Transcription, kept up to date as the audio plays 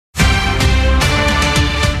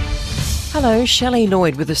Hello, Shelley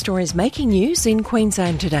Lloyd with the stories making news in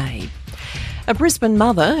Queensland today. A Brisbane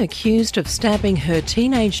mother accused of stabbing her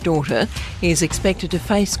teenage daughter is expected to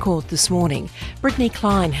face court this morning. Brittany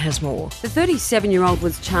Klein has more. The 37-year-old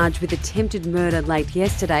was charged with attempted murder late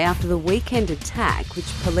yesterday after the weekend attack, which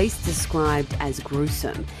police described as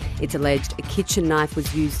gruesome. It's alleged a kitchen knife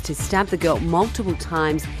was used to stab the girl multiple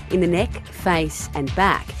times in the neck, face and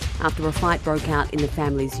back after a fight broke out in the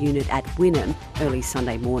family's unit at Wynnum early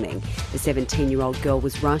Sunday morning. The 17-year-old girl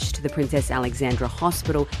was rushed to the Princess Alexandra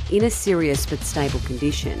Hospital in a serious but stable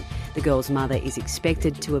condition. The girl's mother is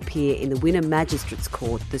expected to appear in the Wynnum Magistrates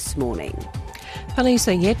Court this morning. Police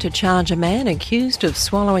are yet to charge a man accused of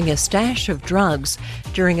swallowing a stash of drugs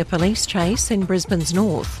during a police chase in Brisbane's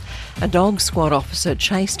north. A dog squad officer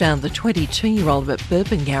chased down the 22-year-old at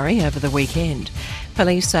Burpengary over the weekend.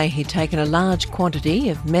 Police say he'd taken a large quantity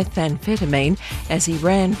of methamphetamine as he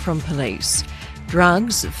ran from police.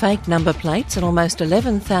 Drugs, fake number plates and almost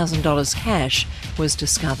 $11,000 cash was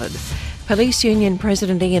discovered. Police Union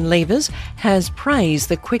President Ian Levers has praised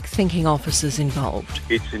the quick-thinking officers involved.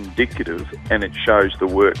 It's indicative and it shows the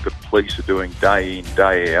work that police are doing day in,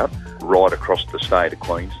 day out, right across the state of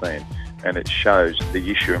Queensland. And it shows the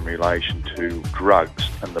issue in relation to drugs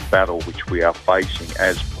and the battle which we are facing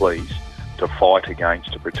as police to fight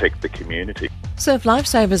against to protect the community. Surf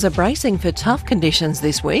lifesavers are bracing for tough conditions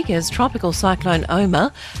this week as tropical cyclone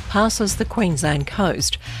Omar passes the Queensland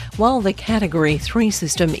coast. While the Category 3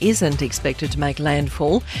 system isn't expected to make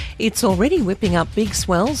landfall, it's already whipping up big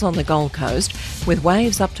swells on the Gold Coast, with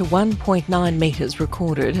waves up to 1.9 metres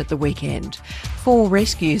recorded at the weekend. 4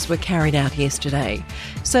 rescues were carried out yesterday.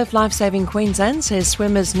 Surf Lifesaving Queensland says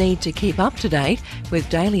swimmers need to keep up to date with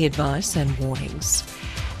daily advice and warnings.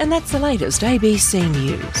 And that's the latest ABC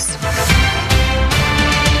News.